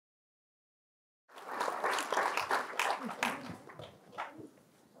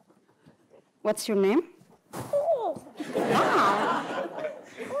What's your name?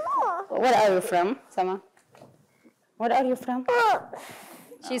 Where are you from, Sama? Where are you from?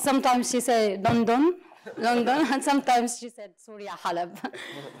 Sometimes she say London, and sometimes she said Syria, Hallam.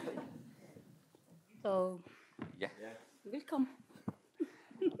 So, yeah. Welcome.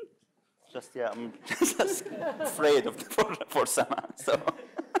 I'm just afraid for Sama. So,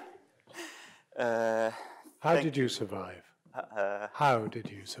 how did you survive? How did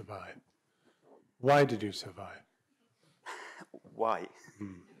you survive? Why did you survive? Why?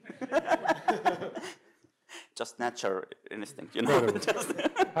 Just natural instinct, you know. Just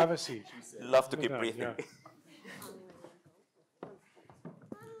have a seat. Love to keep breathing. Yeah.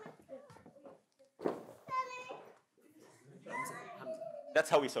 That's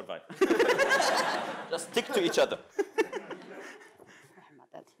how we survive. Just stick to each other.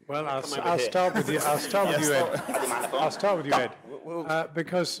 Well, I'll start with you. I'll start with you, Ed. I'll start with you, Ed.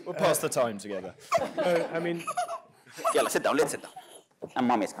 Because we'll pass the time together. I mean, yeah, sit down. Let's sit down. And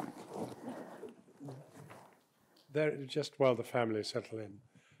Mommy is coming. Just while the family settle in,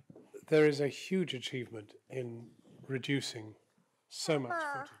 there is a huge achievement in reducing so much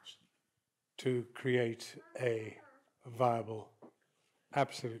footage to create a viable,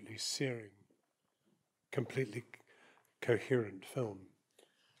 absolutely searing, completely coherent film.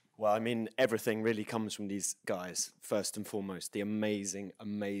 Well, I mean, everything really comes from these guys, first and foremost. The amazing,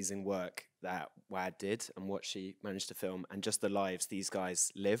 amazing work that Waad did and what she managed to film, and just the lives these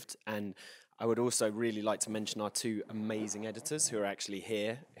guys lived. And I would also really like to mention our two amazing editors who are actually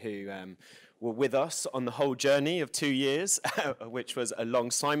here, who were with us on the whole journey of 2 years, which was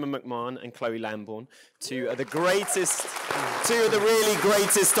along Simon McMahon and Chloe Lambourne, two of the really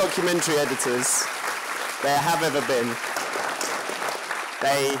greatest documentary editors there have ever been.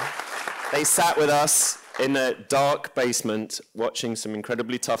 They sat with us in a dark basement watching some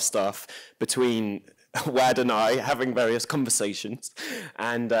incredibly tough stuff between Waad and I, having various conversations.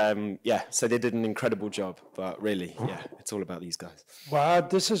 And so they did an incredible job. But really, yeah, it's all about these guys. Well,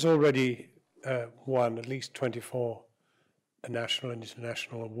 this has already won at least 24 national and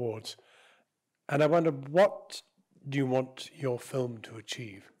international awards. And I wonder, what do you want your film to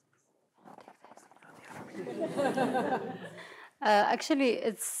achieve? Actually,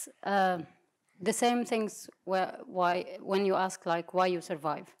 it's the same things when you ask, like, why you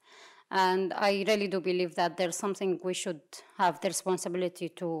survive. And I really do believe that there's something we should have the responsibility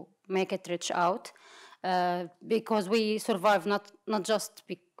to make it reach out, because we survive not just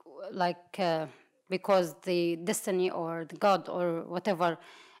because the destiny or the God or whatever,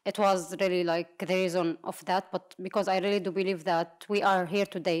 it was really like the reason of that, but because I really do believe that we are here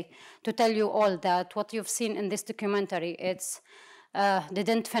today to tell you all that what you've seen in this documentary, it's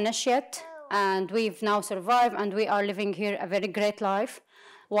didn't finish yet, and we've now survived, and we are living here a very great life.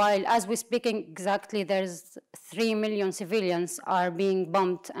 While as we're speaking, exactly, there's 3 million civilians are being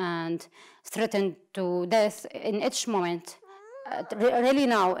bombed and threatened to death in each moment. Really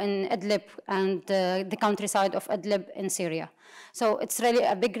now in Idlib and the countryside of Idlib in Syria. So it's really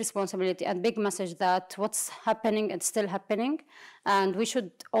a big responsibility and big message that what's happening, it's still happening, and we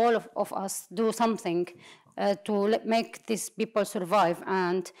should, all of us, do something to make these people survive,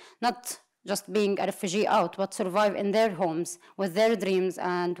 and not just being a refugee out, but survive in their homes with their dreams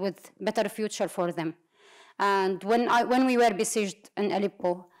and with better future for them. And when we were besieged in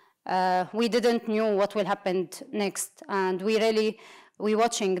Aleppo, we didn't know what will happen next, and we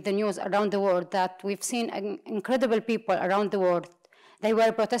watching the news around the world that we've seen incredible people around the world. They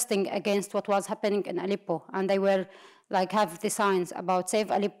were protesting against what was happening in Aleppo, and they were like have the signs about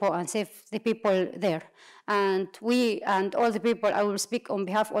save Aleppo and save the people there. And we and all the people, I will speak on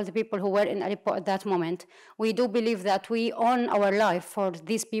behalf of all the people who were in Aleppo at that moment, we do believe that we own our life for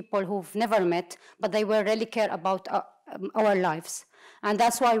these people who've never met, but they will really care about our lives. And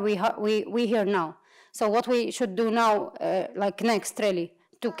that's why we here now. So what we should do now, like next really,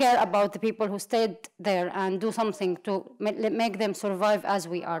 to care about the people who stayed there and do something to make them survive as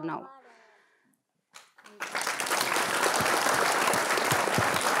we are now.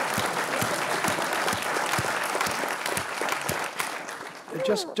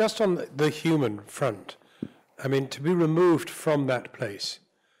 Just on the human front, I mean, to be removed from that place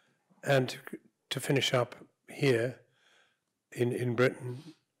and to finish up here in Britain,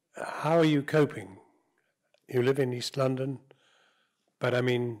 how are you coping? You live in East London, but I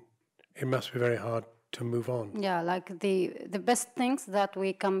mean, it must be very hard to move on. Yeah, like the best things that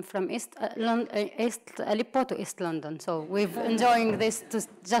we come from East Aleppo to East London. So we've enjoying this to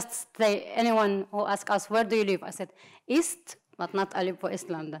just say, anyone who asks us, where do you live? I said, East, but not Aleppo, East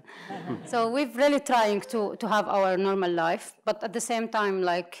London. So we've really trying to have our normal life, but at the same time,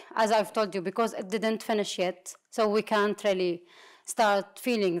 like, as I've told you, because it didn't finish yet, so we can't really start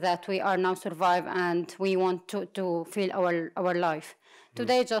feeling that we are now survive and we want to feel our life.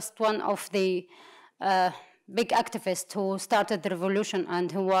 Today, just one of the big activist who started the revolution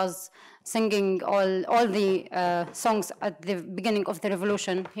and who was singing all the songs at the beginning of the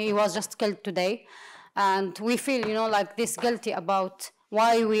revolution. He was just killed today. And we feel, you know, like this guilty about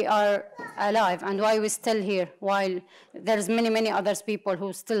why we are alive and why we're still here, while there's many others people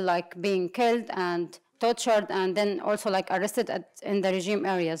who still like being killed and tortured and then also like arrested in the regime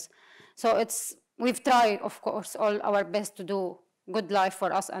areas. So we've tried, of course, all our best to do good life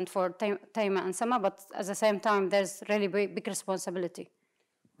for us and for Taima and Sama, but at the same time, there's really big responsibility.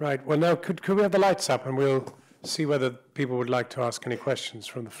 Right. Well, now, could we have the lights up and we'll see whether people would like to ask any questions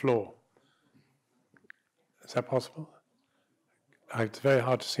from the floor? Is that possible? It's very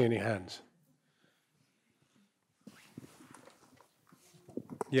hard to see any hands.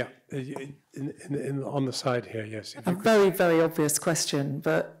 Yeah, on the side here, yes. A very obvious question,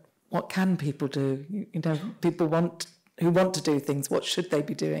 but what can people do? You know, people who want to do things, what should they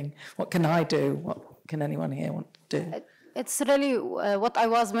be doing? What can I do? What can anyone here want to do? It's really what I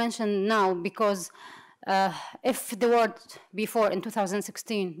was mentioning now, because if the world before in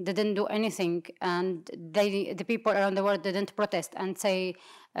 2016 didn't do anything and the people around the world didn't protest and say,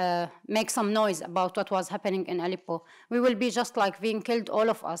 make some noise about what was happening in Aleppo, we will be just like being killed, all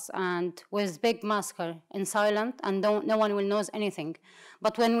of us, and with big massacre in silent, and no one will know anything.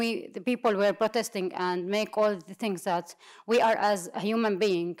 But when the people were protesting and make all the things that we are as a human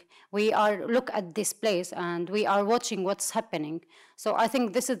being, we are look at this place and we are watching what's happening. So I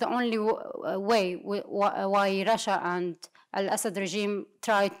think this is the only way why Russia and Al-Assad regime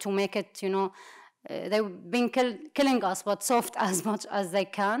tried to make it, you know, they've been killing us, but soft as much as they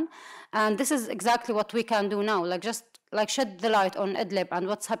can. And this is exactly what we can do now, like just like shed the light on Idlib and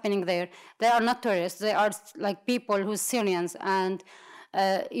what's happening there. They are not tourists, they are like people who's Syrians. And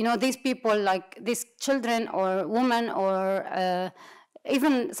you know, these people, like these children or women or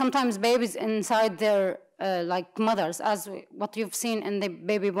even sometimes babies inside their like mothers, as what you've seen in the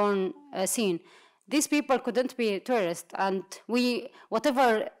baby born scene. These people couldn't be tourists, and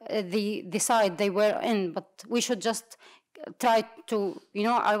whatever the side they were in, but we should just try to, you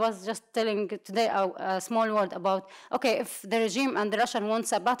know, I was just telling today a small word about, okay, if the regime and the Russian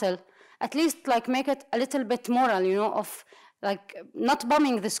wants a battle, at least like make it a little bit moral, you know, of like not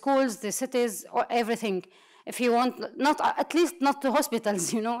bombing the schools, the cities, or everything. If you want, at least not the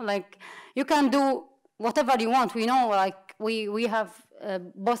hospitals, you know, like you can do whatever you want. We know, like we have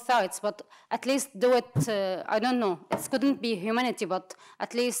both sides, but at least do it, I don't know, it couldn't be humanity, but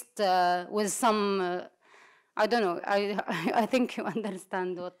at least with some, I don't know, I think you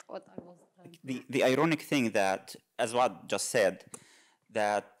understand what I was saying. The ironic thing that, as Waad just said,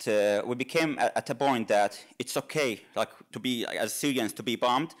 that we became at a point that it's okay, like to be, as Syrians, to be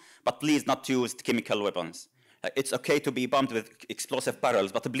bombed, but please not use chemical weapons. It's okay to be bombed with explosive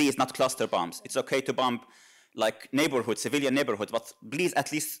barrels, but please not cluster bombs. It's okay to bomb like neighborhoods, civilian neighborhoods, but please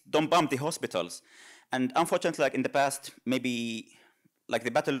at least don't bomb the hospitals. And unfortunately, like in the past, maybe like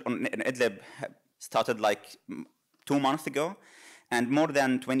the battle in Idlib started like 2 months ago, and more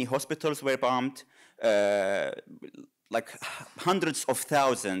than 20 hospitals were bombed. Like hundreds of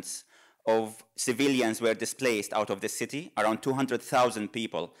thousands of civilians were displaced out of the city, around 200,000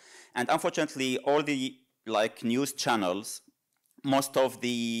 people. And unfortunately, all the like news channels, most of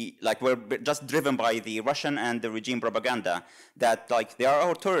the, like, were just driven by the Russian and the regime propaganda that, like, they are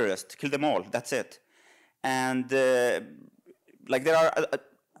our terrorists, kill them all, that's it. And, like, there are,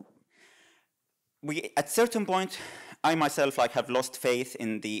 at certain point, I myself, like, have lost faith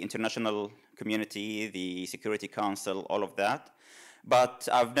in the international community, the Security Council, all of that. But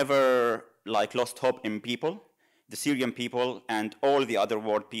I've never, like, lost hope in people. The Syrian people and all the other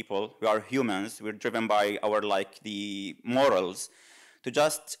world people, we are humans, we're driven by our, like, the morals, to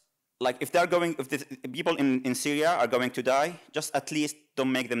just, like, if the people in Syria are going to die, just at least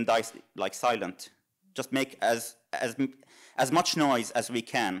don't make them die, like, silent. Just make as much noise as we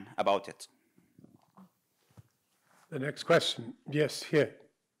can about it. The next question, yes, here.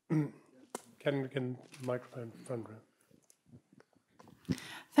 Can microphone front row.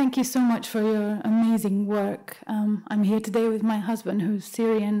 Thank you so much for your amazing work. I'm here today with my husband, who's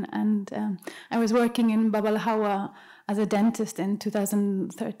Syrian, and I was working in Bab al-Hawa as a dentist in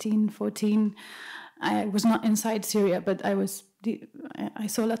 2013-14. I was not inside Syria, but I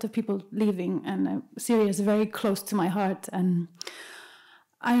saw a lot of people leaving, and Syria is very close to my heart. And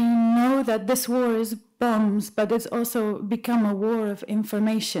I know that this war is bombs, but it's also become a war of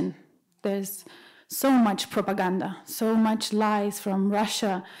information. There's so much propaganda, so much lies from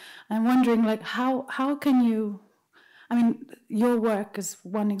Russia. I'm wondering, like, how can you... I mean, your work is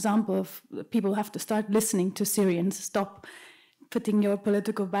one example of people have to start listening to Syrians, stop putting your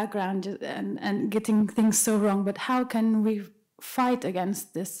political background and getting things so wrong. But how can we fight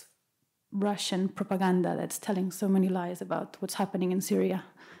against this Russian propaganda that's telling so many lies about what's happening in Syria?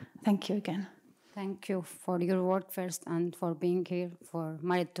 Thank you again. Thank you for your work first and for being here, for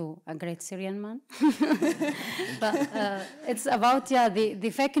married to a great Syrian man. But it's about,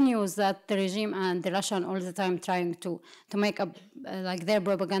 the fake news that the regime and the Russian all the time trying to make up like their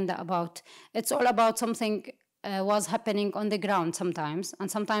propaganda about. It's all about something was happening on the ground sometimes,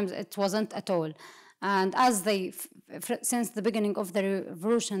 and sometimes it wasn't at all. And as they, since the beginning of the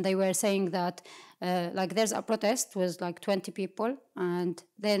revolution, they were saying that like there's a protest with like 20 people, and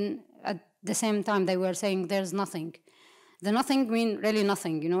then at the same time they were saying there's nothing. The nothing mean really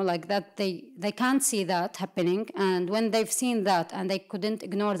nothing, you know, like that they can't see that happening. And when they've seen that and they couldn't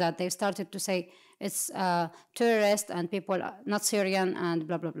ignore that, they started to say it's terrorist and people are not Syrian and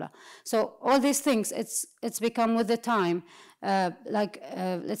blah, blah, blah. So all these things, it's become with the time,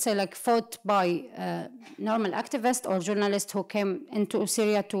 let's say like fought by normal activists or journalists who came into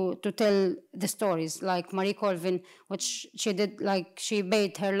Syria to tell the stories, like Marie Colvin, which she did, like she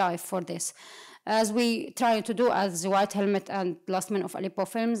paid her life for this. As we try to do as the White Helmet and Last Men of Aleppo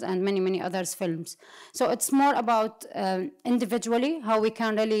films and many, many others films. So it's more about individually how we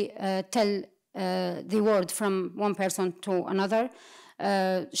can really tell the word from one person to another,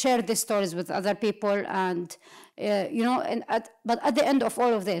 share these stories with other people, and you know. But at the end of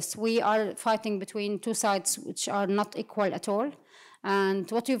all of this, we are fighting between two sides which are not equal at all. And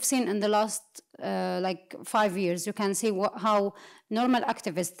what you've seen in the last like 5 years, you can see how normal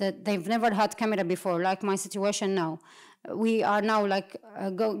activists that they've never had camera before, like my situation now. We are now like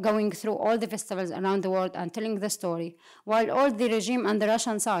going through all the festivals around the world and telling the story, while all the regime and the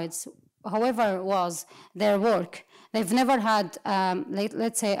Russian sides, however was their work, they've never had,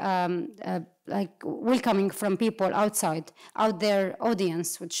 let's say, like welcoming from people outside, out their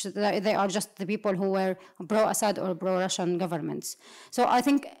audience, which they are just the people who were pro-Assad or pro-Russian governments. So I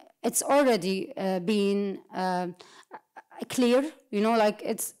think it's already been clear, you know, like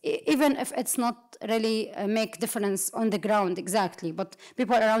it's, even if it's not really make difference on the ground exactly, but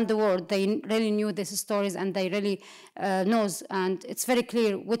people around the world, they really knew these stories and they really knows, and it's very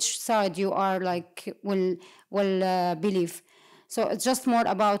clear which side you are like will believe. So it's just more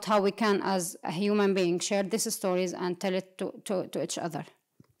about how we can, as a human being, share these stories and tell it to each other.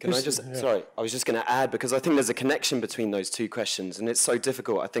 Can I just, sorry, I was just going to add, because I think there's a connection between those two questions, and it's so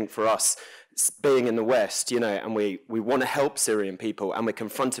difficult, I think, for us, being in the West, you know, and we want to help Syrian people, and we're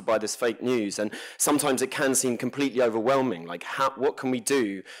confronted by this fake news, and sometimes it can seem completely overwhelming, like, what can we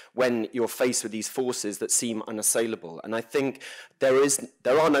do when you're faced with these forces that seem unassailable? And I think there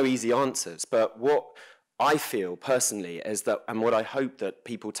are no easy answers, but what I feel personally is that, and what I hope that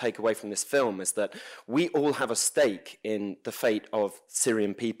people take away from this film, is that we all have a stake in the fate of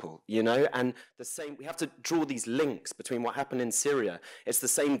Syrian people, you know, and the same, we have to draw these links between what happened in Syria. It's the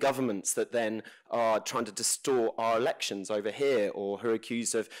same governments that then are trying to distort our elections over here, or who are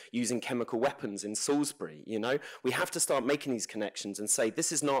accused of using chemical weapons in Salisbury, you know. We have to start making these connections and say,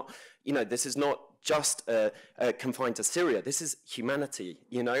 this is not, you know, this is not just confined to Syria. This is humanity,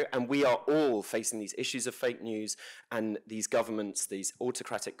 you know, and we are all facing these issues of fake news and these governments, these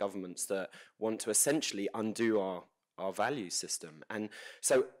autocratic governments that want to essentially undo our value system. And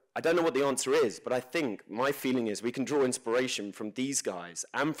so I don't know what the answer is, but I think my feeling is we can draw inspiration from these guys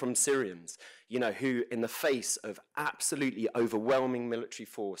and from Syrians, you know, who in the face of absolutely overwhelming military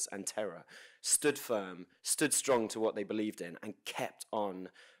force and terror stood firm, stood strong to what they believed in, and kept on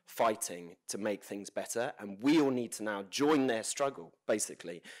fighting to make things better. And we all need to now join their struggle,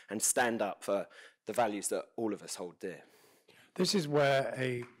 basically, and stand up for the values that all of us hold dear. This is where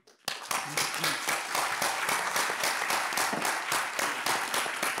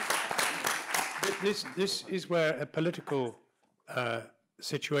this is where a political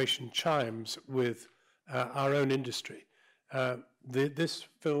situation chimes with our own industry. This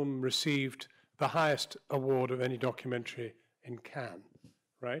film received the highest award of any documentary in Cannes,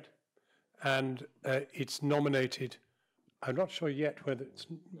 right? And it's nominated. I'm not sure yet whether it's.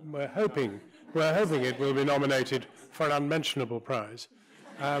 We're hoping it will be nominated for an unmentionable prize.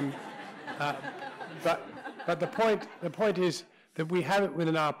 But the point is that we have it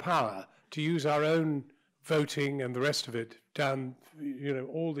within our power to use our own voting and the rest of it down, you know,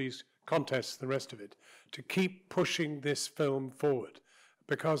 all these contests, the rest of it, to keep pushing this film forward,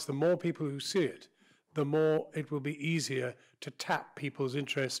 because the more people who see it, the more it will be easier to tap people's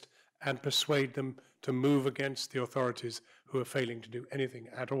interest and persuade them to move against the authorities who are failing to do anything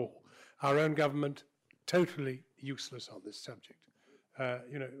at all. Our own government, totally useless on this subject.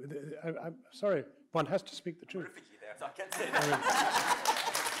 You know, I'm sorry, one has to speak the truth. There, so I can't say that.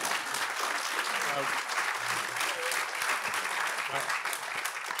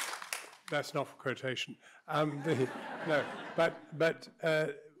 That's not for quotation. No, but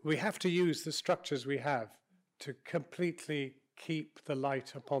we have to use the structures we have to completely keep the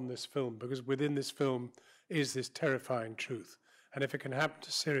light upon this film, because within this film is this terrifying truth. And if it can happen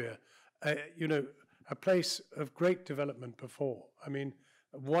to Syria, you know, a place of great development before. I mean,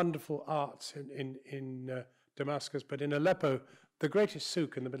 wonderful arts in Damascus, but in Aleppo, the greatest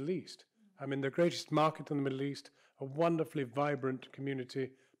souk in the Middle East. I mean, the greatest market in the Middle East, a wonderfully vibrant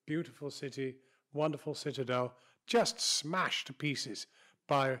community, beautiful city, wonderful citadel, just smashed to pieces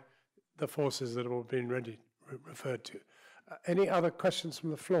by the forces that have been referred to. Any other questions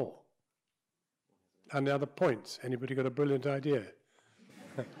from the floor? Any other points? Anybody got a brilliant idea?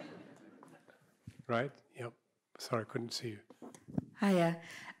 Right? Yep. Sorry, I couldn't see you. Hiya.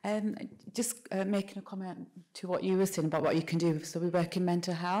 Just making a comment to what you were saying about what you can do. So we work in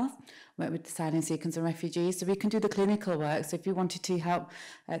mental health, work with asylum seekers and refugees. So we can do the clinical work. So if you wanted to help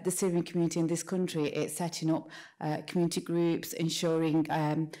the Syrian community in this country, it's setting up community groups, ensuring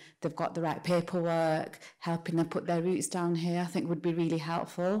they've got the right paperwork, helping them put their roots down here, I think would be really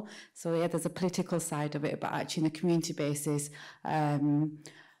helpful. So yeah, there's a political side of it, but actually on a community basis,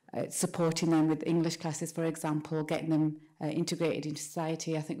 supporting them with English classes, for example, getting them integrated into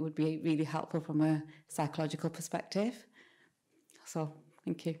society, I think would be really helpful from a psychological perspective. So,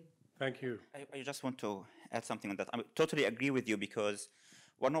 thank you. Thank you. I just want to add something on that. I totally agree with you, because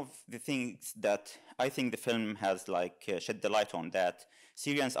one of the things that I think the film has shed the light on, that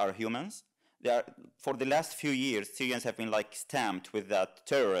Syrians are humans. They are, for the last few years, Syrians have been stamped with that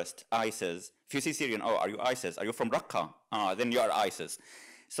terrorist, ISIS. If you see Syrian, oh, are you ISIS? Are you from Raqqa? Then you are ISIS.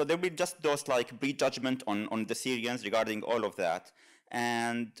 So there will be just those prejudgment on the Syrians regarding all of that.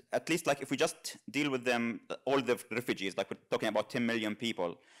 And at least if we just deal with them, all the refugees, we're talking about 10 million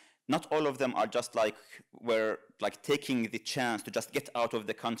people, not all of them are just we're taking the chance to just get out of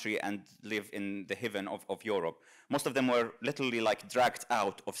the country and live in the heaven of Europe. Most of them were literally dragged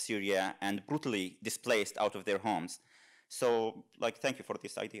out of Syria and brutally displaced out of their homes. So thank you for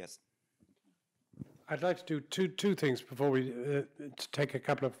these ideas. I'd like to do two things before we take a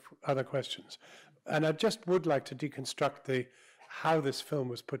couple of other questions. And I just would like to deconstruct how this film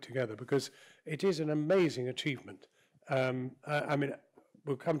was put together, because it is an amazing achievement. I mean,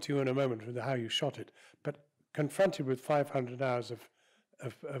 we'll come to you in a moment with how you shot it, but confronted with 500 hours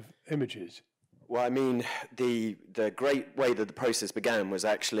of images. Well, I mean, the great way that the process began was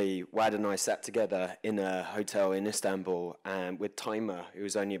actually Waad and I sat together in a hotel in Istanbul and with Timer, who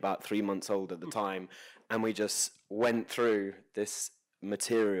was only about 3 months old at the time, and we just went through this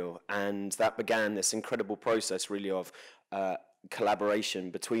material, and that began this incredible process really of collaboration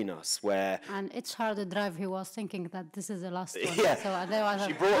between us, where And each hard drive he was thinking that this is the last one. Yeah. So there was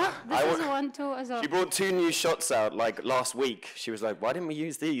She brought- this is one too. So she brought 2 new shots out last week. She was like, why didn't we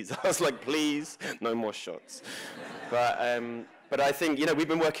use these? I was like, please, no more shots. But I think, we've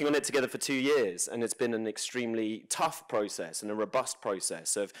been working on it together for 2 years, and it's been an extremely tough process and a robust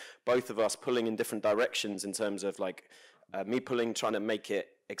process of both of us pulling in different directions in terms of me trying to make it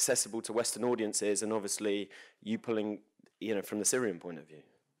accessible to Western audiences, and obviously you pulling, from the Syrian point of view.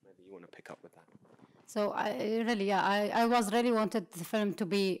 Maybe you want to pick up with that. So I was really wanted the film to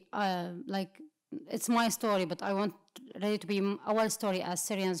be it's my story, but I want really to be our story as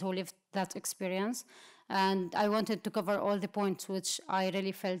Syrians who lived that experience, and I wanted to cover all the points which I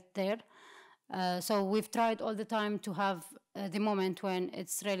really felt there. So we've tried all the time to have the moment when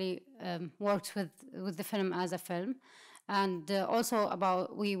it's really worked with the film as a film, and also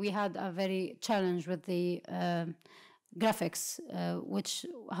we had a very challenge with the graphics, which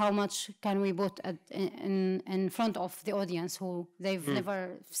how much can we put in front of the audience who they've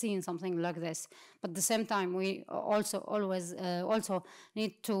never seen something like this. But at the same time, we always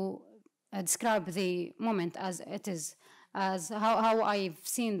need to describe the moment as it is, as how I've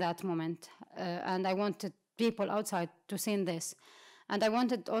seen that moment, and I wanted people outside to see this, and I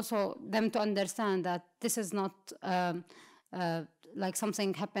wanted also them to understand that this is not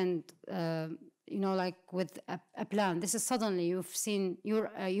something happened. With a plan. This is suddenly you've seen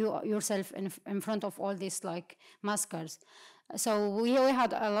yourself in front of all these massacres. So we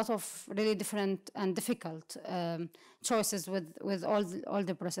had a lot of really different and difficult choices with all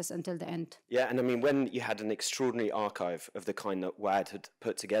the process until the end. Yeah, and I mean, when you had an extraordinary archive of the kind that Waad had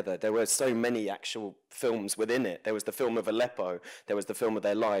put together, there were so many actual films within it. There was the film of Aleppo, there was the film of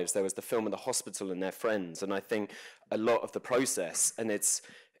their lives, there was the film of the hospital and their friends, and I think a lot of the process, and it's,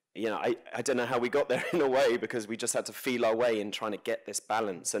 you know, I don't know how we got there in a way, because we just had to feel our way in trying to get this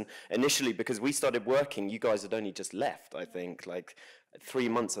balance. And initially, because we started working, you guys had only just left, I think, like 3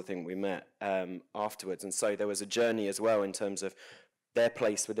 months, I think we met afterwards. And so there was a journey as well in terms of their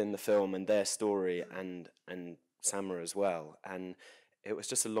place within the film and their story, and Samra as well. And it was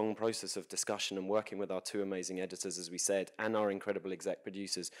just a long process of discussion and working with our 2 amazing editors, as we said, and our incredible exec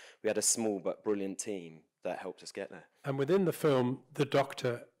producers. We had a small but brilliant team that helped us get there. And within the film, the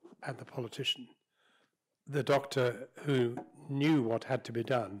doctor and the politician, the doctor who knew what had to be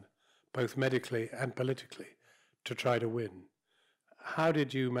done, both medically and politically, to try to win. How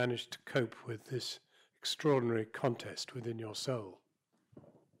did you manage to cope with this extraordinary contest within your soul?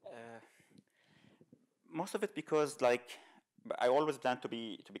 Most of it because, like, I always planned to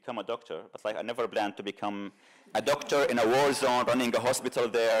become a doctor, but like I never planned to become a doctor in a war zone, running a hospital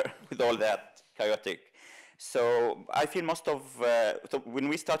there with all that chaotic. So I feel most of so when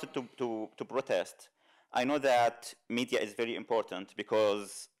we started to protest, I know that media is very important,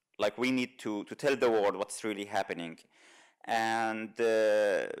 because like we need to tell the world what's really happening. And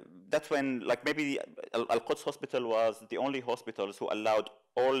that's when, like, maybe Al-Quds Hospital was the only hospitals who allowed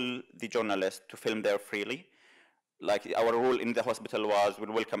all the journalists to film there freely. Like, our rule in the hospital was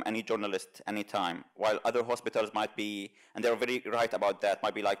we'll welcome any journalist anytime, while other hospitals might be, and they're very right about that,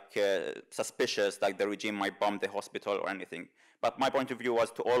 might be like suspicious, like the regime might bomb the hospital or anything. But my point of view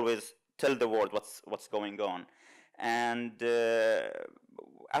was to always tell the world what's going on. And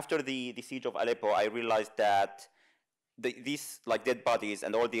after the siege of Aleppo, I realized that these like dead bodies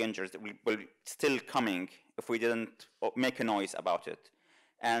and all the injuries will still coming if we didn't make a noise about it.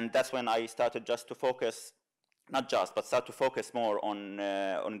 And that's when I started just to focus, but start to focus more on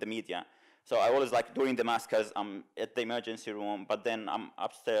the media. So I always, like, during the massacres, I'm at the emergency room, but then I'm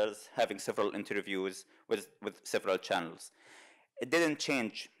upstairs having several interviews with several channels. It didn't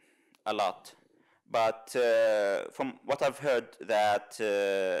change a lot, but from what I've heard, that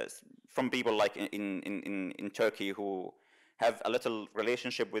from people like in Turkey who have a little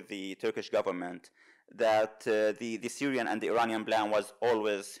relationship with the Turkish government, that the Syrian and the Iranian plan was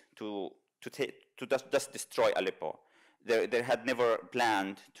always to just destroy Aleppo. They had never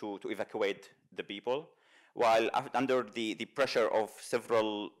planned to evacuate the people, while under the pressure of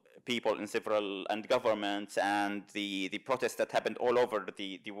several people in several and governments and the protests that happened all over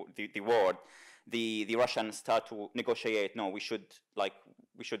the world, the Russians start to negotiate. No, we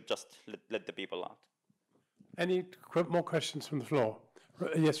should just let the people out. Any more questions from the floor?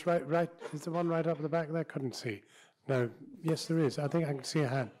 Yes, right. Is there one right up at the back there? Couldn't see. No. Yes, there is. I think I can see a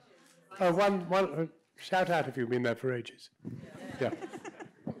hand. Oh, one. Shout out if you've been there for ages. Yeah.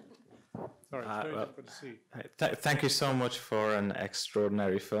 Sorry, it's very difficult to see. Thank you so much for an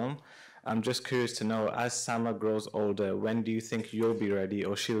extraordinary film. I'm just curious to know, as Sama grows older, when do you think you'll be ready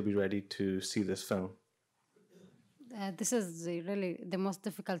or she'll be ready to see this film? This is really the most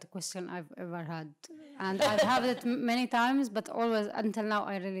difficult question I've ever had. And I've had it many times, but always, until now,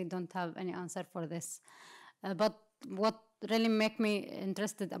 I really don't have any answer for this. But what really made me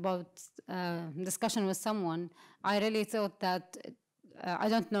interested about discussion with someone, I really thought that, I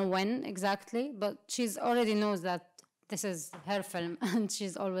don't know when exactly, but she's already knows that this is her film, and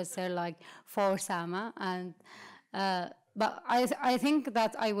she's always said, like, for Sama. And but I think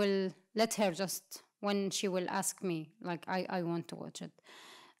that I will let her just, when she will ask me, like, I want to watch it.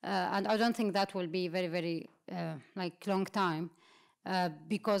 And I don't think that will be very, very, like, long time.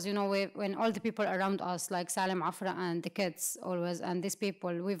 Because, you know, when all the people around us, like Salim, Afra, and the kids always, and these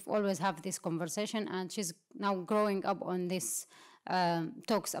people, we've always have this conversation, and she's now growing up on this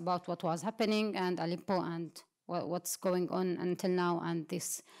talks about what was happening and Aleppo and what's going on until now, and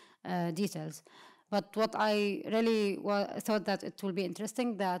these details. But what I really thought that it will be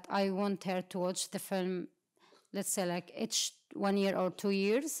interesting, that I want her to watch the film, let's say, like, each 1 year or 2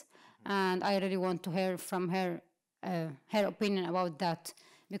 years, and I really want to hear from her her opinion about that,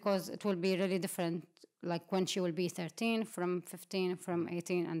 because it will be really different, like when she will be 13, from 15, from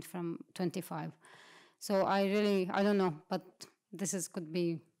 18, and from 25. So I don't know, but this could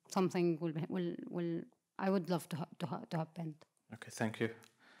be something I would love to happen. Okay, thank you.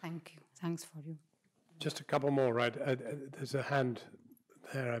 Thank you. Thanks for you. Just a couple more, right? There's a hand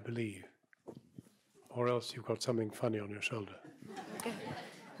there, I believe. Or else you've got something funny on your shoulder. Okay.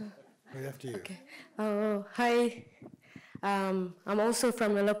 Right after you. Okay. Oh, hi. I'm also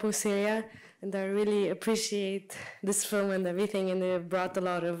from Aleppo, Syria, and I really appreciate this film and everything, and it brought a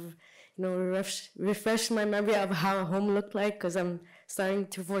lot of, refreshed my memory of how home looked like, because I'm starting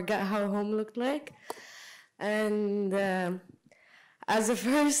to forget how home looked like. And as a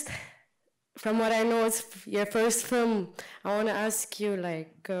first, from what I know, it's your first film. I want to ask you,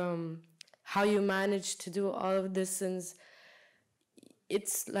 how you managed to do all of this, since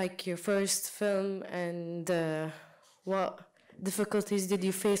it's like your first film, and what difficulties did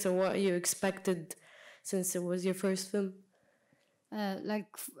you face, or what you expected, since it was your first film?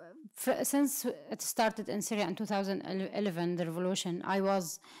 Since it started in Syria in 2011, the revolution, I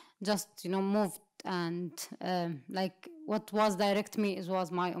was just, moved, and what was direct me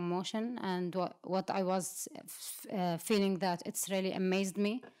was my emotion, and what I was feeling, that it's really amazed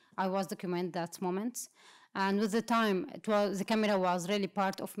me. I was documenting that moment, and with the time, the camera was really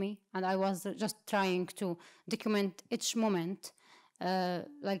part of me, and I was just trying to document each moment,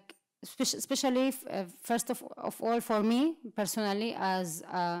 especially first of all for me personally, as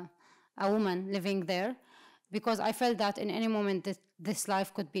a woman living there, because I felt that in any moment that this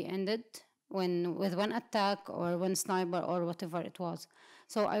life could be ended with one attack or one sniper or whatever it was.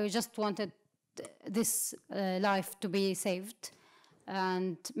 So I just wanted this life to be saved,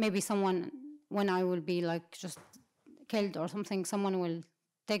 and maybe someone, when I will be just killed or something, someone will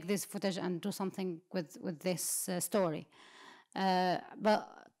take this footage and do something with this story. But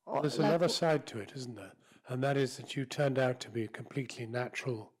there's another side to it, isn't there? And that is that you turned out to be a completely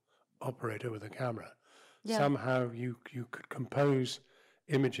natural operator with a camera. Yeah. Somehow you could compose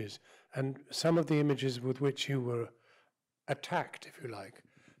images, and some of the images with which you were attacked, if you like.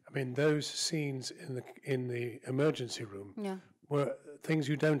 I mean, those scenes in the emergency room were things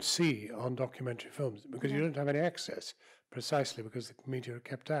you don't see on documentary films, because you don't have any access, precisely because the media are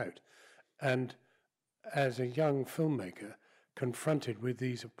kept out. And as a young filmmaker, confronted with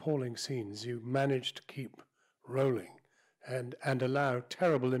these appalling scenes, you managed to keep rolling and allow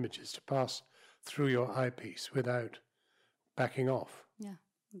terrible images to pass through your eyepiece without backing off. Yeah,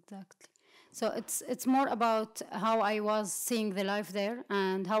 exactly. So it's more about how I was seeing the life there,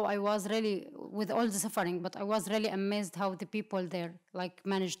 and how I was really, with all the suffering, but I was really amazed how the people there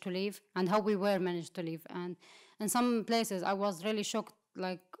managed to live, and how we were managed to live. And in some places I was really shocked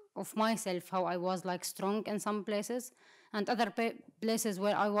of myself, how I was strong in some places, and other places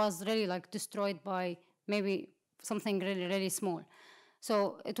where I was really destroyed by maybe something really, really small.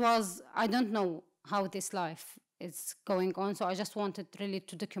 So it was, I don't know how this life is going on, so I just wanted really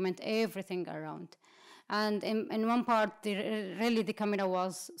to document everything around. And in one part, really the camera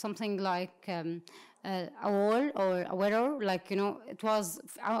was something like a wall or a mirror, it was,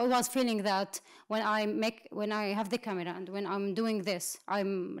 I was feeling that when I have the camera and when I'm doing this,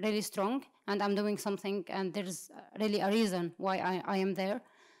 I'm really strong and I'm doing something, and there's really a reason why I am there.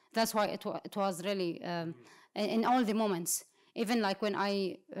 That's why it was really, in all the moments, even when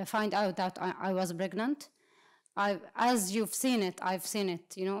I find out that I was pregnant, as you've seen it, I've seen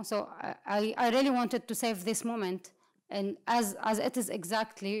it, So I really wanted to save this moment, and as it is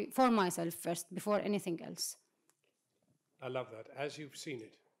exactly for myself first, before anything else. I love that. As you've seen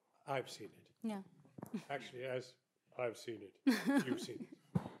it, I've seen it. Yeah. Actually, as I've seen it, you've seen it.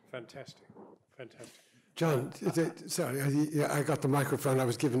 Fantastic. Fantastic. John, sorry, I got the microphone I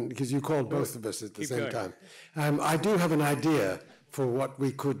was given because you called both of us at the same time. I do have an idea for what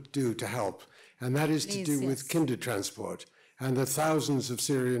we could do to help, and that is to do with Kindertransport and the thousands of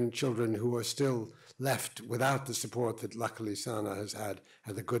Syrian children who are still left without the support that luckily Sana has had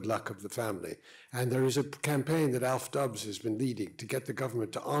and the good luck of the family. And there is a campaign that Alf Dubs has been leading to get the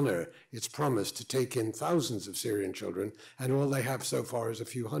government to honor its promise to take in thousands of Syrian children, and all they have so far is a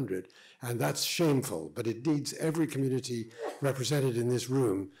few hundred. And that's shameful, but it needs every community represented in this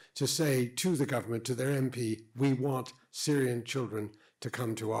room to say to the government, to their MP, we want Syrian children to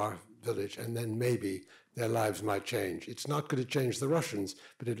come to our village, and then maybe their lives might change. It's not going to change the Russians,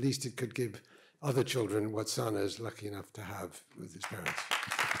 but at least it could give other children what Sana is lucky enough to have with his parents.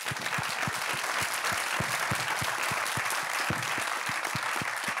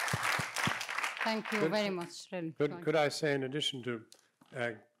 Thank you very much. Really. Could I say, in addition to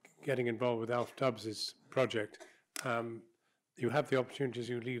getting involved with Alf Dubs' project, you have the opportunity as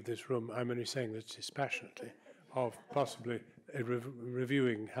you leave this room, I'm only saying this dispassionately, of possibly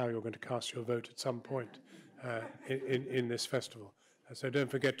reviewing how you're going to cast your vote at some point in this festival. So don't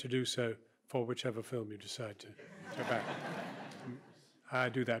forget to do so for whichever film you decide to back. I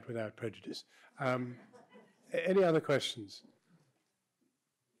do that without prejudice. Any other questions?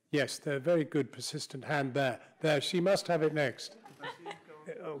 Yes, the very good, persistent hand there. There, she must have it next.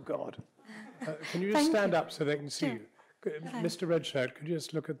 Oh, God. Can you just stand up so they can see you? Mr. Redshirt, could you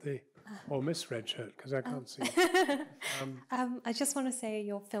just look at the, or Miss Redshirt, because I can't see. I just want to say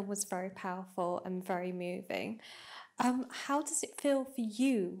your film was very powerful and very moving. How does it feel for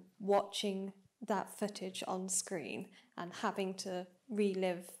you watching that footage on screen and having to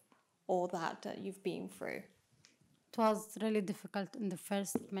relive all that you've been through? It was really difficult in the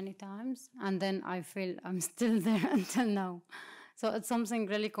first many times, and then I feel I'm still there until now. So it's something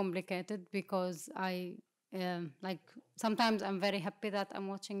really complicated because like sometimes I'm very happy that I'm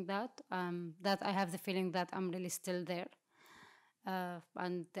watching that, that I have the feeling that I'm really still there.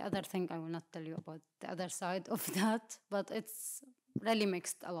 And the other thing, I will not tell you about the other side of that, but it's really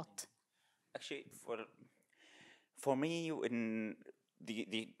mixed a lot. Actually, for me, in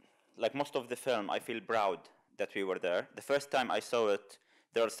the like most of the film, I feel proud that we were there. The first time I saw it,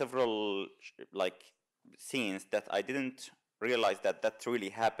 there are several like scenes that I didn't realize that really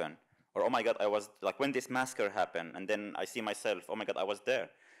happened. Or, oh my God, I was, like when this massacre happened, and then I see myself, oh my God, I was there.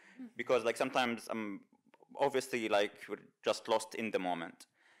 Because like sometimes I'm obviously like we're just lost in the moment.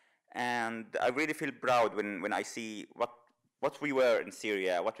 And I really feel proud when I see what we were in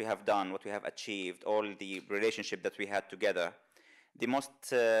Syria, what we have done, what we have achieved, all the relationship that we had together. The most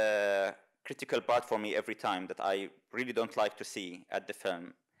critical part for me every time that I really don't like to see at the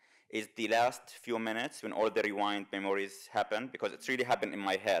film is the last few minutes when all the rewind memories happen, because it's really happened in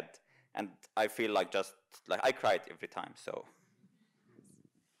my head. And I feel like just, like I cried every time, so.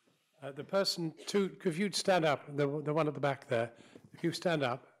 The person, if you'd stand up, the one at the back there, if you stand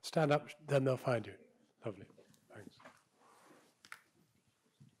up, then they'll find you. Lovely, thanks.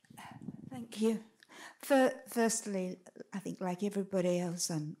 Thank you. Firstly, I think like everybody else,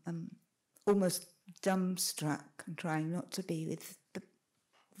 I'm almost dumbstruck and trying not to be with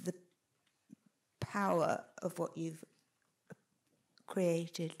the power of what you've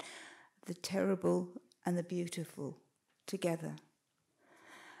created, the terrible and the beautiful together.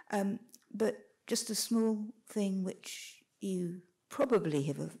 But just a small thing which you probably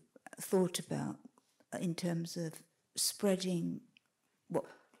have thought about in terms of spreading what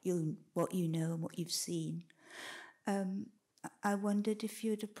you know and what you've seen. I wondered if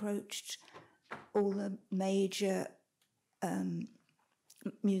you'd approached all the major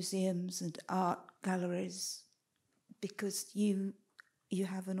museums and art galleries, because you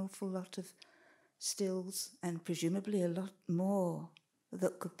have an awful lot of stills and presumably a lot more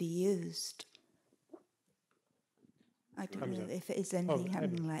that could be used. I don't know if it is anything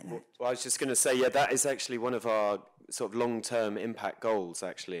happening like that. Well, I was just going to say, yeah, that is actually one of our sort of long-term impact goals,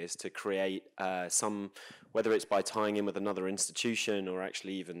 actually, is to create some, whether it's by tying in with another institution or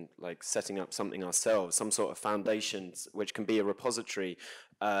actually even like setting up something ourselves, some sort of foundations which can be a repository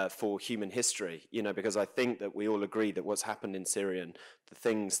for human history, you know, because I think that we all agree that what's happened in Syrian, the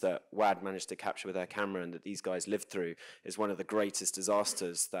things that Waad managed to capture with their camera and that these guys lived through, is one of the greatest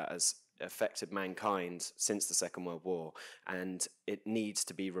disasters that has affected mankind since the Second World War, and it needs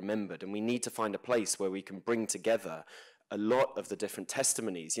to be remembered. And we need to find a place where we can bring together a lot of the different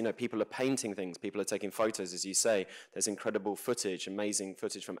testimonies. You know, people are painting things, people are taking photos, as you say. There's incredible footage, amazing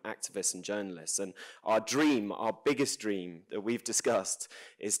footage from activists and journalists. And our dream, our biggest dream that we've discussed,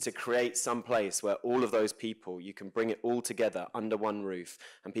 is to create some place where all of those people, you can bring it all together under one roof,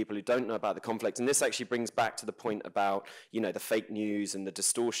 and people who don't know about the conflict. And this actually brings back to the point about, you know, the fake news and the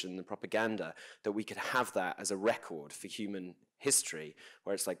distortion, the propaganda, that we could have that as a record for human history,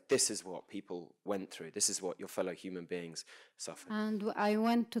 where it's like, this is what people went through, this is what your fellow human beings suffered. And I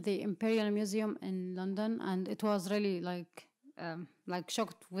went to the Imperial Museum in London, and it was really like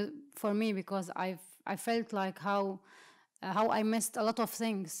shocked for me, because I felt like how I missed a lot of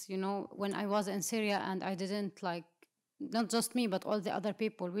things, you know, when I was in Syria, and I didn't, like, not just me but all the other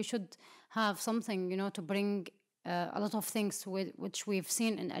people. We should have something, you know, to bring a lot of things which we've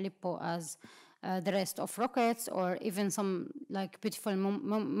seen in Aleppo as the rest of rockets, or even some like beautiful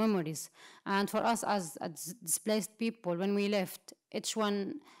memories. And for us as displaced people, when we left, each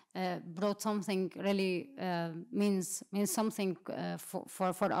one brought something really means something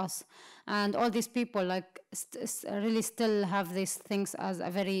for us. And all these people like really still have these things as a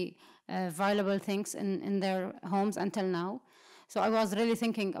very valuable things in their homes until now. So I was really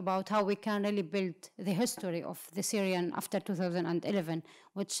thinking about how we can really build the history of the Syrian after 2011,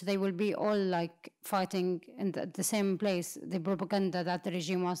 which they will be all like fighting in the same place, the propaganda that the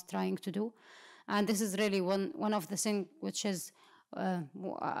regime was trying to do. And this is really one of the things which is,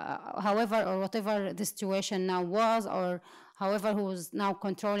 however or whatever the situation now was, or however who is now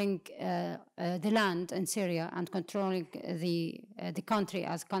controlling the land in Syria and controlling the country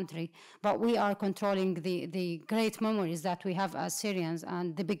as country, but we are controlling the great memories that we have as Syrians.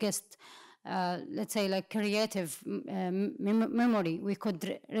 And the biggest let's say, like creative memory we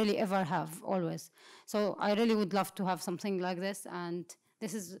could really ever have always. So I really would love to have something like this, and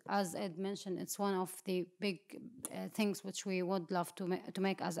this is, as Ed mentioned, it's one of the big things which we would love to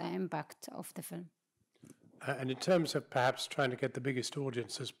make as an impact of the film. And in terms of perhaps trying to get the biggest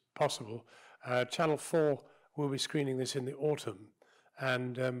audience as possible, Channel 4 will be screening this in the autumn,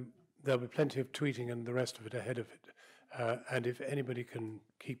 and there'll be plenty of tweeting and the rest of it ahead of it. And if anybody can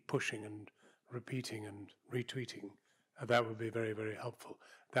keep pushing and repeating and retweeting, that would be very, very helpful.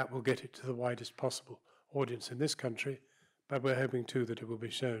 That will get it to the widest possible audience in this country, but we're hoping too that it will be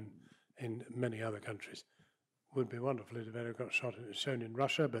shown in many other countries. Would be wonderful if it got shown in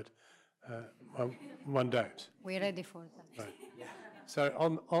Russia, but one don't. We're ready for that. Right. So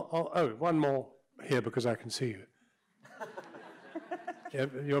one more here because I can see you. Yeah,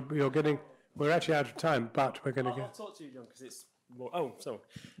 you're getting. We're actually out of time, but we're going to go. I'll talk to you, John, because it's more. Oh, sorry.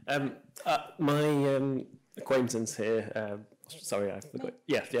 My acquaintance here. Sorry, I forgot.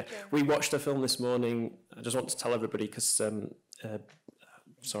 Yeah. We watched a film this morning. I just want to tell everybody because.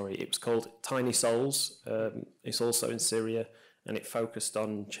 Sorry, it was called Tiny Souls. It's also in Syria, and it focused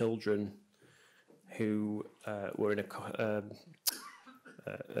on children who were in a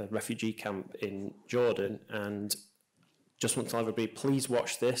refugee camp in Jordan. And just want to tell everybody, please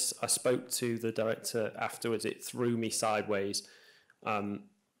watch this. I spoke to the director afterwards. It threw me sideways.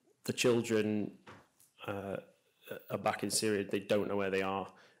 The children are back in Syria. They don't know where they are.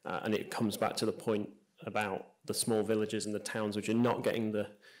 And it comes back to the point about the small villages and the towns which are not getting the...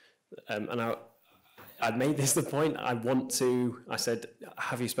 and I made this the point. I said,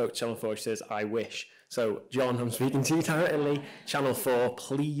 have you spoke to Channel 4? She says, I wish. So, John, I'm speaking to you directly. Channel 4,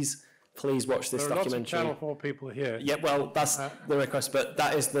 please watch this documentary. There are lots of Channel 4 people here. Yeah, well, that's the request, but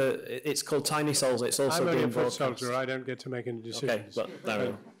that is it's called Tiny Souls. It's also being broadcast. I'm only a foot soldier. I don't get to make any decisions.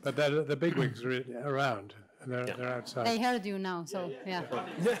 Okay, but the bigwigs are around, and they're outside. They heard you now, so yeah.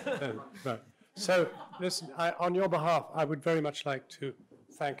 Right. So, listen, on your behalf, I would very much like to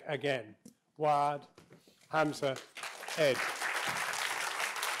thank again Waad, Hamza, Ed.